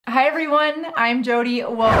everyone, I'm Jodi.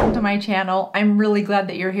 Welcome to my channel. I'm really glad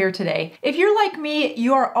that you're here today. If you're like me,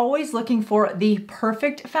 you are always looking for the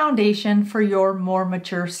perfect foundation for your more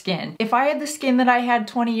mature skin. If I had the skin that I had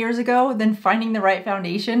 20 years ago, then finding the right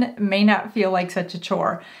foundation may not feel like such a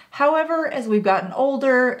chore. However, as we've gotten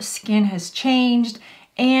older, skin has changed,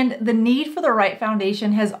 and the need for the right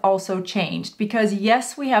foundation has also changed because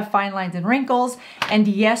yes, we have fine lines and wrinkles, and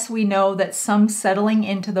yes, we know that some settling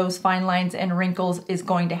into those fine lines and wrinkles is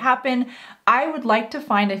going to happen. I would like to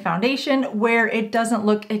find a foundation where it doesn't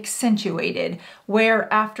look accentuated,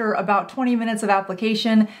 where after about 20 minutes of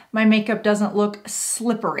application, my makeup doesn't look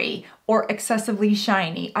slippery or excessively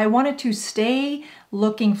shiny. I want it to stay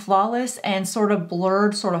looking flawless and sort of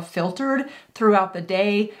blurred, sort of filtered throughout the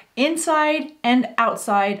day, inside and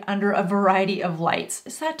outside under a variety of lights.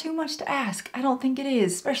 Is that too much to ask? I don't think it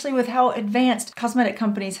is, especially with how advanced cosmetic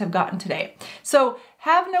companies have gotten today. So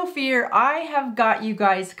have no fear, I have got you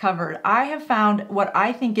guys covered. I have found what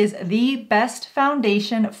I think is the best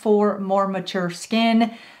foundation for more mature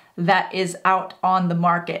skin that is out on the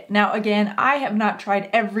market. Now again, I have not tried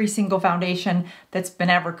every single foundation that's been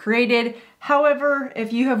ever created. However,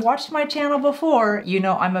 if you have watched my channel before, you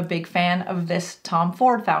know I'm a big fan of this Tom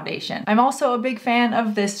Ford foundation. I'm also a big fan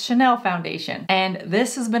of this Chanel foundation, and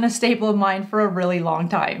this has been a staple of mine for a really long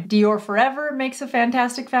time. Dior Forever makes a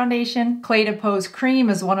fantastic foundation. Clé de Pose Cream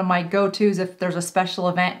is one of my go-tos if there's a special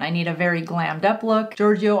event and I need a very glammed up look.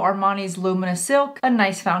 Giorgio Armani's Luminous Silk, a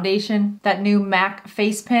nice foundation. That new MAC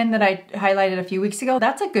face pen that I highlighted a few weeks ago,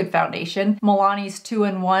 that's a good foundation. Milani's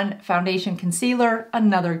 2-in-1 Foundation Concealer,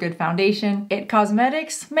 another good foundation. It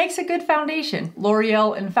Cosmetics makes a good foundation.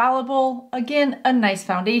 L'Oreal Infallible, again, a nice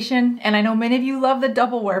foundation. And I know many of you love the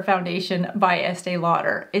Double Wear foundation by Estee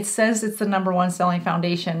Lauder. It says it's the #1 selling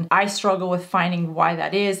foundation. I struggle with finding why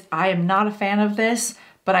that is. I am not a fan of this,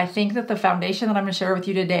 but I think that the foundation that I'm gonna share with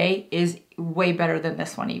you today is way better than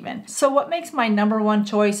this one even. So what makes my #1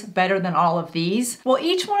 choice better than all of these? Well,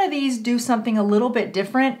 each one of these do something a little bit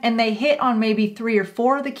different, and they hit on maybe 3 or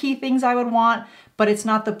 4 of the key things I would want, but it's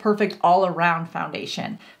not the perfect all-around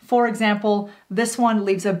foundation. For example, this one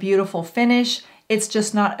leaves a beautiful finish. It's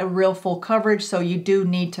just not a real full coverage, so you do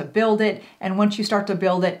need to build it. And once you start to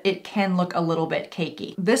build it, it can look a little bit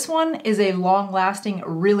cakey. This one is a long-lasting,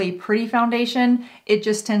 really pretty foundation. It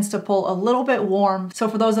just tends to pull a little bit warm. So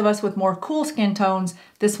for those of us with more cool skin tones,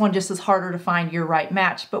 this one just is harder to find your right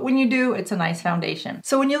match. But when you do, it's a nice foundation.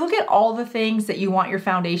 So when you look at all the things that you want your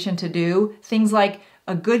foundation to do, things like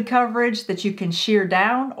a good coverage that you can sheer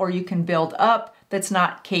down or you can build up that's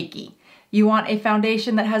not cakey. You want a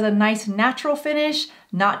foundation that has a nice natural finish,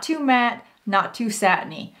 not too matte, not too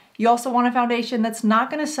satiny. You also want a foundation that's not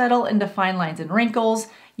gonna settle into fine lines and wrinkles.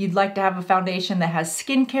 You'd like to have a foundation that has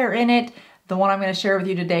skincare in it. The one I'm gonna share with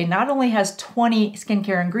you today not only has 20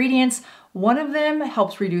 skincare ingredients, one of them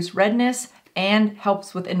helps reduce redness and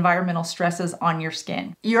helps with environmental stresses on your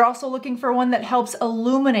skin. You're also looking for one that helps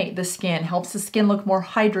illuminate the skin, helps the skin look more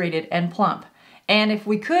hydrated and plump. And if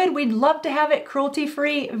we could, we'd love to have it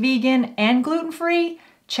cruelty-free, vegan, and gluten-free.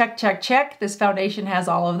 Check, check, check. This foundation has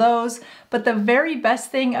all of those. But the very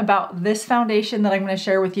best thing about this foundation that I'm going to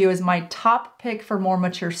share with you is my top pick for more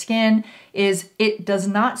mature skin is it does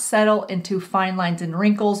not settle into fine lines and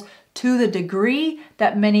wrinkles to the degree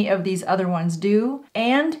that many of these other ones do.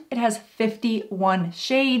 And it has 51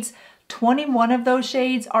 shades. 21 of those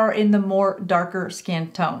shades are in the more darker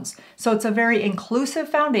skin tones. So it's a very inclusive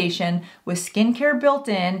foundation with skincare built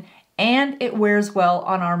in, and it wears well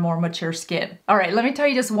on our more mature skin. All right, let me tell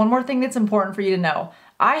you just one more thing that's important for you to know.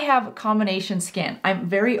 I have combination skin. I'm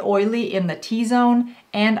very oily in the T-zone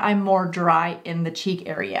and I'm more dry in the cheek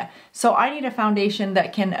area. So I need a foundation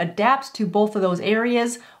that can adapt to both of those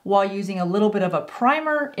areas while using a little bit of a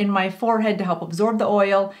primer in my forehead to help absorb the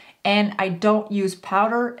oil, and I don't use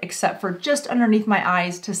powder except for just underneath my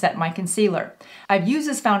eyes to set my concealer. I've used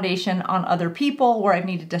this foundation on other people where I've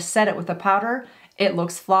needed to set it with a powder. It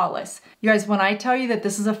looks flawless. You guys, when I tell you that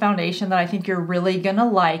this is a foundation that I think you're really gonna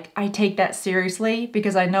like, I take that seriously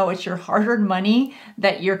because I know it's your hard-earned money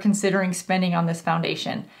that you're considering spending on this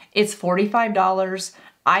foundation. It's $45.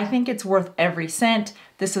 I think it's worth every cent.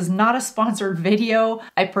 This is not a sponsored video.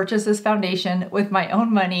 I purchased this foundation with my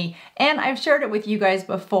own money, and I've shared it with you guys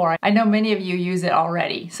before. I know many of you use it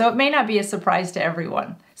already, so it may not be a surprise to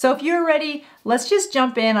everyone. So if you're ready, let's just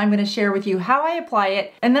jump in. I'm gonna share with you how I apply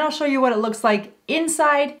it, and then I'll show you what it looks like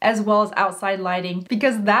inside as well as outside lighting,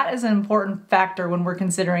 because that is an important factor when we're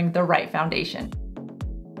considering the right foundation.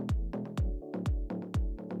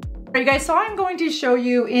 Alright guys, so I'm going to show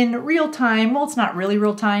you in real time, well it's not really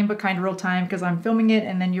real time, but kind of real time because I'm filming it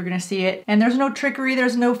and then you're gonna see it. And there's no trickery,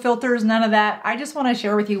 there's no filters, none of that. I just want to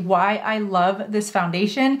share with you why I love this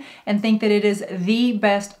foundation and think that it is the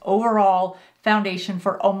best overall foundation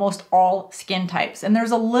for almost all skin types. And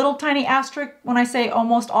there's a little tiny asterisk when I say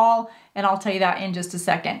almost all, and I'll tell you that in just a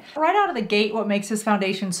second. Right out of the gate, what makes this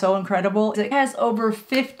foundation so incredible is it has over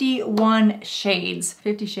 51 shades.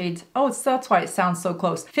 50 shades. Oh, that's why it sounds so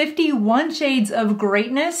close. 51 shades of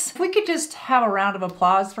greatness. If we could just have a round of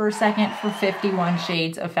applause for a second for 51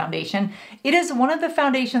 shades of foundation. It is one of the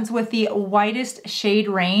foundations with the widest shade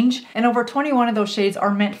range, and over 21 of those shades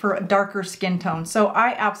are meant for darker skin tones. So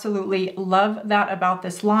I absolutely love that about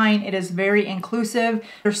this line. It is very inclusive.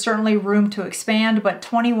 There's certainly room to expand, but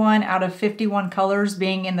 21 out of 51 colors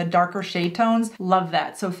being in the darker shade tones, love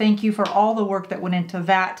that. So thank you for all the work that went into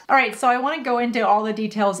that. All right, so I want to go into all the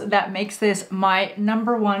details that makes this my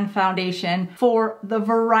 #1 foundation for the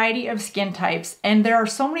variety of skin types. And there are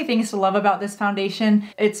so many things to love about this foundation.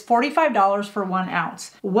 It's $45 for 1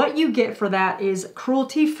 ounce. What you get for that is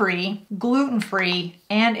cruelty-free, gluten-free,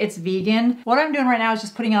 and it's vegan. What I'm doing right now is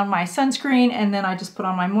just putting on my sunscreen, and then I just put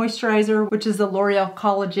on my moisturizer, which is the L'Oreal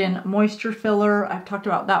Collagen Moisture Filler. I've talked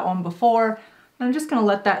about that one before. I'm just gonna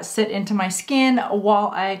let that sit into my skin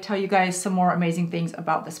while I tell you guys some more amazing things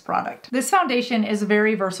about this product. This foundation is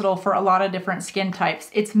very versatile for a lot of different skin types.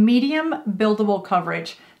 It's medium buildable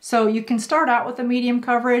coverage. So you can start out with a medium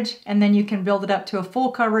coverage and then you can build it up to a full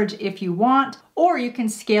coverage if you want, or you can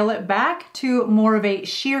scale it back to more of a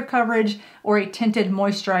sheer coverage or a tinted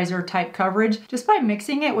moisturizer type coverage just by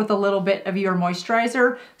mixing it with a little bit of your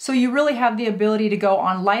moisturizer. So you really have the ability to go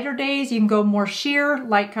on lighter days. You can go more sheer,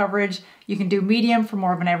 light coverage. You can do medium for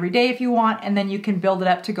more of an everyday if you want, and then you can build it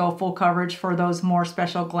up to go full coverage for those more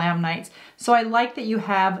special glam nights. So I like that you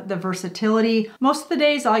have the versatility. Most of the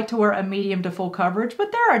days I like to wear a medium to full coverage,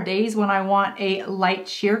 but there are days when I want a light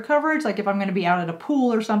sheer coverage, like if I'm gonna be out at a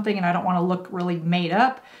pool or something and I don't wanna look really made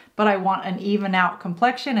up, but I want an even out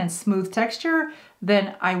complexion and smooth texture,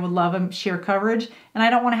 then I would love a sheer coverage. And I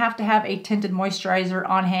don't wanna have to have a tinted moisturizer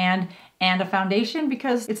on hand and a foundation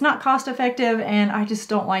because it's not cost effective and I just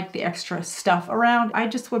don't like the extra stuff around. I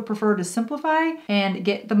just would prefer to simplify and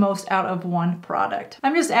get the most out of one product.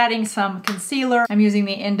 I'm just adding some concealer. I'm using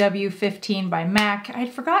the NW15 by MAC.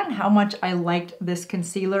 I'd forgotten how much I liked this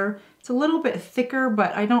concealer. It's a little bit thicker,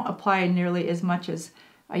 but I don't apply nearly as much as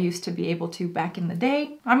I used to be able to back in the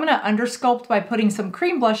day. I'm gonna undersculpt by putting some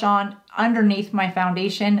cream blush on underneath my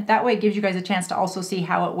foundation. That way it gives you guys a chance to also see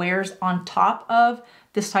how it wears on top of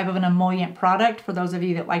this type of an emollient product for those of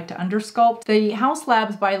you that like to undersculpt. The House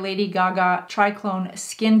Labs by Lady Gaga Triclone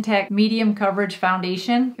Skin Tech Medium Coverage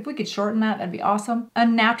Foundation. If we could shorten that, that'd be awesome. A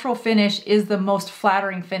natural finish is the most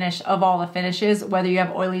flattering finish of all the finishes, whether you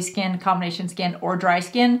have oily skin, combination skin, or dry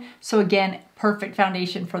skin. So again, perfect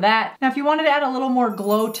foundation for that. Now, if you wanted to add a little more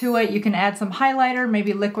glow to it, you can add some highlighter,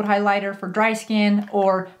 maybe liquid highlighter for dry skin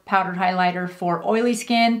or powdered highlighter for oily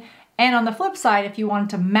skin. And on the flip side, if you wanted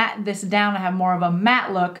to matte this down and have more of a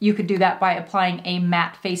matte look, you could do that by applying a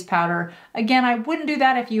matte face powder. Again, I wouldn't do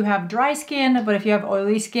that if you have dry skin, but if you have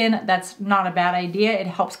oily skin, that's not a bad idea. It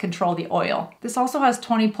helps control the oil. This also has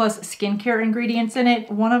 20 plus skincare ingredients in it.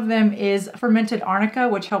 One of them is fermented arnica,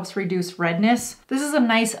 which helps reduce redness. This is a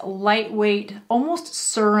nice lightweight, almost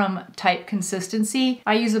serum type consistency.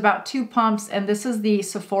 I use about 2 pumps, and this is the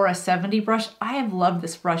Sephora 70 brush. I have loved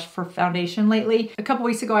this brush for foundation lately. A couple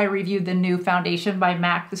weeks ago, I reviewed the new foundation by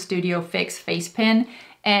MAC, the Studio Fix Face Pen,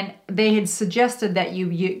 and they had suggested that you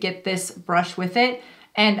get this brush with it.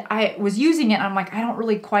 And I was using it, and I'm like, I don't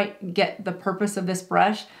really quite get the purpose of this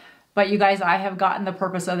brush. But you guys, I have gotten the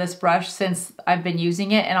purpose of this brush since I've been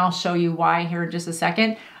using it, and I'll show you why here in just a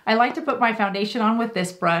second. I like to put my foundation on with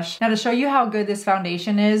this brush. Now, to show you how good this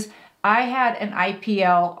foundation is, I had an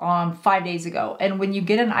IPL 5 days ago, and when you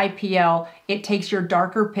get an IPL, it takes your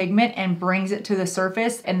darker pigment and brings it to the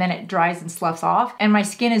surface, and then it dries and sloughs off. And my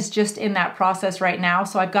skin is just in that process right now,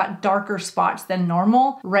 so I've got darker spots than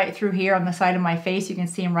normal right through here on the side of my face. You can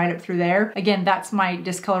see them right up through there. Again, that's my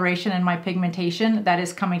discoloration and my pigmentation that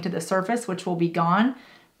is coming to the surface, which will be gone,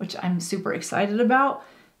 which I'm super excited about.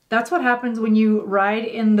 That's what happens when you ride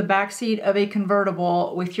in the backseat of a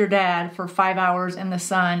convertible with your dad for 5 hours in the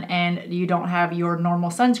sun and you don't have your normal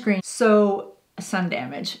sunscreen. So sun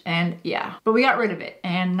damage, and yeah, but we got rid of it,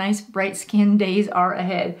 and nice bright skin days are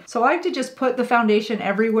ahead. So I like to just put the foundation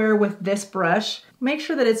everywhere with this brush. Make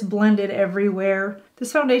sure that it's blended everywhere.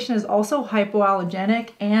 This foundation is also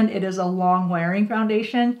hypoallergenic and it is a long wearing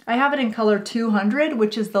foundation. I have it in color 200,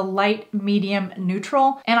 which is the light, medium,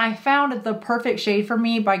 neutral. And I found the perfect shade for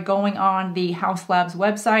me by going on the Haus Labs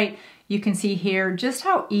website. You can see here just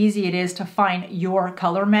how easy it is to find your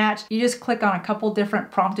color match. You just click on a couple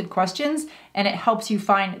different prompted questions and it helps you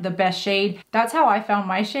find the best shade. That's how I found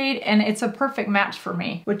my shade, and it's a perfect match for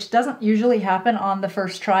me, which doesn't usually happen on the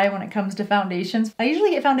first try when it comes to foundations. I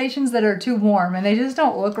usually get foundations that are too warm and they just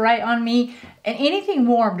don't look right on me, and anything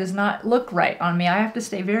warm does not look right on me. I have to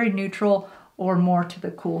stay very neutral or more to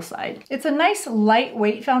the cool side. It's a nice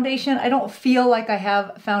lightweight foundation. I don't feel like I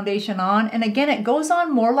have foundation on. And again, it goes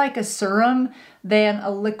on more like a serum than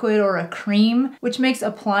a liquid or a cream, which makes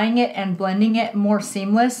applying it and blending it more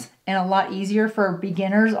seamless and a lot easier for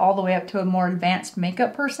beginners all the way up to a more advanced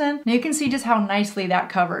makeup person. Now you can see just how nicely that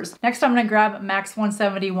covers. Next, I'm gonna grab Max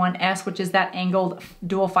 171S, which is that angled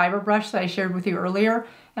dual fiber brush that I shared with you earlier.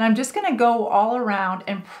 And I'm just gonna go all around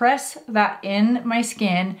and press that in my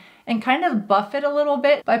skin and kind of buff it a little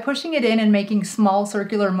bit by pushing it in and making small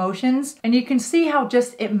circular motions. And you can see how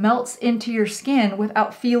just it melts into your skin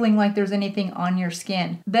without feeling like there's anything on your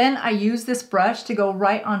skin. Then I use this brush to go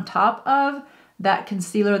right on top of that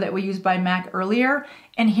concealer that we used by MAC earlier.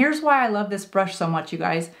 And here's why I love this brush so much, you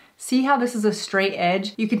guys. See how this is a straight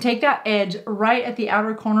edge? You can take that edge right at the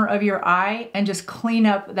outer corner of your eye and just clean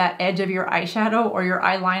up that edge of your eyeshadow or your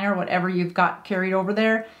eyeliner, whatever you've got carried over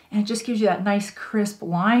there. And it just gives you that nice crisp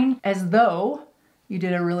line as though you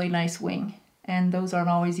did a really nice wing. And those aren't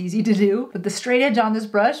always easy to do, but the straight edge on this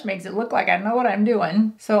brush makes it look like I know what I'm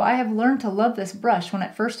doing. So I have learned to love this brush. When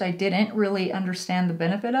at first I didn't really understand the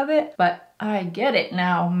benefit of it, but I get it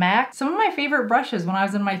now. MAC. Some of my favorite brushes when I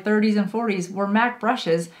was in my 30s and 40s were MAC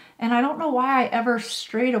brushes, and I don't know why I ever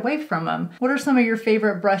strayed away from them. What are some of your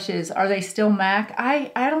favorite brushes? Are they still MAC? I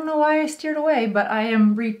don't know why I steered away, but I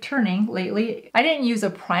am returning lately. I didn't use a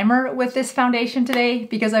primer with this foundation today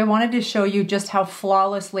because I wanted to show you just how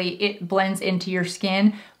flawlessly it blends into your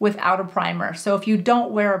skin without a primer. So if you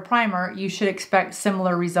don't wear a primer, you should expect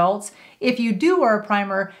similar results. If you do wear a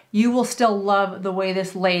primer, you will still love the way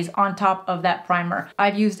this lays on top of that primer.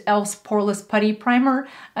 I've used e.l.f.'s Poreless Putty Primer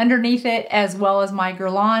underneath it, as well as my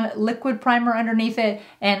Guerlain liquid primer underneath it,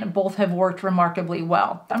 and both have worked remarkably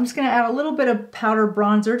well. I'm just gonna add a little bit of powder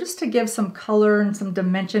bronzer just to give some color and some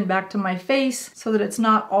dimension back to my face so that it's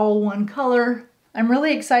not all one color. I'm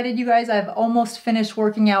really excited, you guys. I've almost finished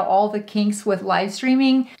working out all the kinks with live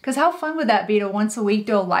streaming, because how fun would that be to once a week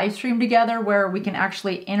do a live stream together where we can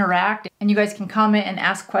actually interact and you guys can comment and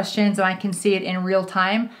ask questions and I can see it in real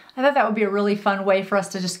time. I thought that would be a really fun way for us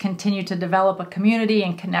to just continue to develop a community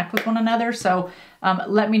and connect with one another. So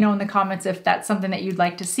let me know in the comments if that's something that you'd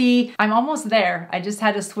like to see. I'm almost there. I just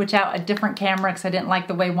had to switch out a different camera because I didn't like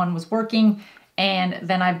the way one was working. And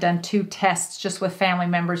then I've done 2 tests just with family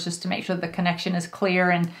members just to make sure the connection is clear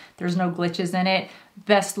and there's no glitches in it.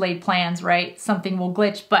 Best laid plans, right? Something will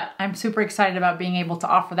glitch, but I'm super excited about being able to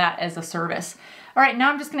offer that as a service. All right,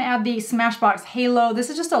 now I'm just gonna add the Smashbox Halo. This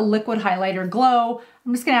is just a liquid highlighter glow.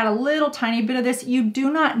 I'm just gonna add a little tiny bit of this. You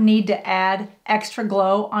do not need to add extra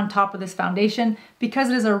glow on top of this foundation because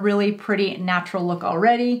it is a really pretty natural look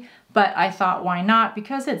already. But I thought, why not?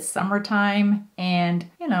 Because it's summertime and,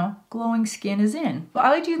 you know, glowing skin is in.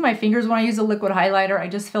 I like to use my fingers when I use a liquid highlighter. I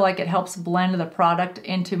just feel like it helps blend the product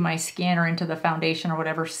into my skin or into the foundation or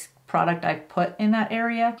whatever product I put in that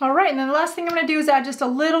area. All right, and then the last thing I'm gonna do is add just a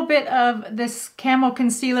little bit of this camo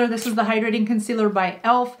concealer. This is the Hydrating Concealer by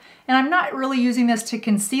e.l.f. And I'm not really using this to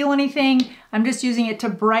conceal anything. I'm just using it to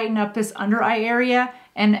brighten up this under eye area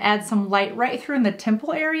and add some light right through in the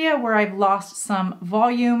temple area where I've lost some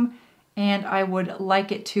volume, and I would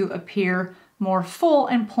like it to appear more full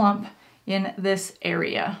and plump in this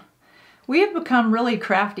area. We have become really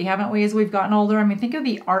crafty, haven't we, as we've gotten older? I mean, think of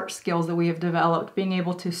the art skills that we have developed, being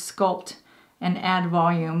able to sculpt and add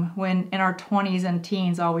volume, when in our 20s and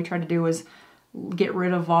teens, all we tried to do was get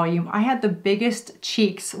rid of volume. I had the biggest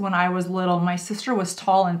cheeks when I was little. My sister was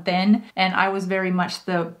tall and thin, and I was very much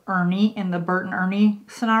the Ernie in the Bert and Ernie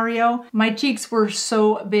scenario. My cheeks were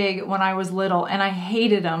so big when I was little, and I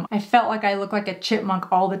hated them. I felt like I looked like a chipmunk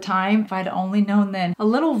all the time. If I'd only known then. A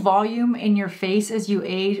little volume in your face as you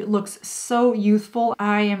age looks so youthful.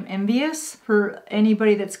 I am envious for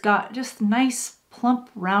anybody that's got just nice plump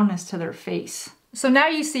roundness to their face. So now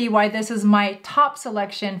you see why this is my top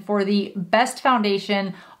selection for the best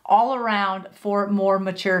foundation all around for more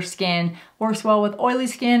mature skin. Works well with oily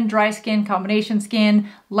skin, dry skin, combination skin,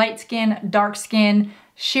 light skin, dark skin.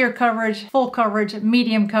 sheer coverage, full coverage,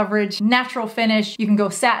 medium coverage, natural finish. You can go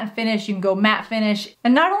satin finish, you can go matte finish.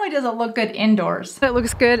 And not only does it look good indoors, it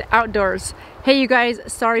looks good outdoors. Hey you guys,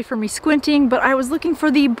 sorry for me squinting, but I was looking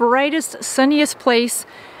for the brightest, sunniest place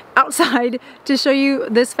outside to show you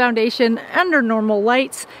this foundation under normal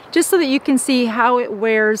lights, just so that you can see how it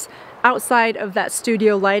wears outside of that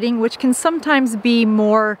studio lighting, which can sometimes be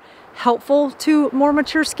more helpful to more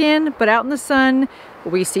mature skin, but out in the sun,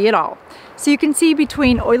 we see it all. So you can see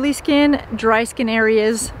between oily skin, dry skin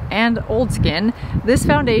areas, and old skin, this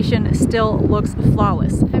foundation still looks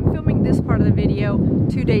flawless. I'm filming this part of the video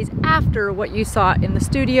 2 days after what you saw in the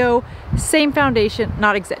studio. Same foundation,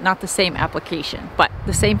 not the same application, but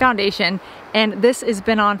the same foundation. And this has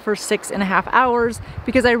been on for 6.5 hours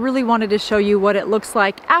because I really wanted to show you what it looks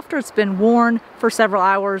like after it's been worn for several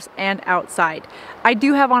hours and outside. I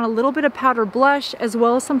do have on a little bit of powder blush as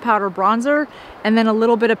well as some powder bronzer, and then a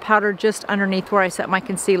little bit of powder just underneath where I set my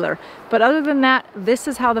concealer. But other than that, this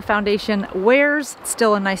is how the foundation wears. It's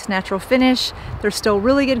still a nice natural finish. There's still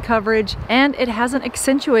really good coverage, and it hasn't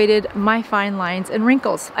accentuated my fine lines and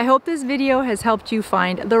wrinkles. I hope this video has helped you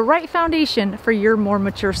find the right foundation for your more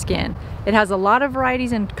mature skin. It has a lot of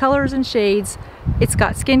varieties and colors and shades. It's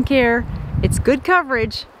got skincare, it's good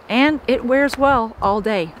coverage, and it wears well all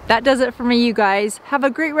day. That does it for me, you guys. Have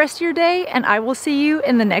a great rest of your day, and I will see you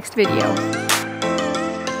in the next video.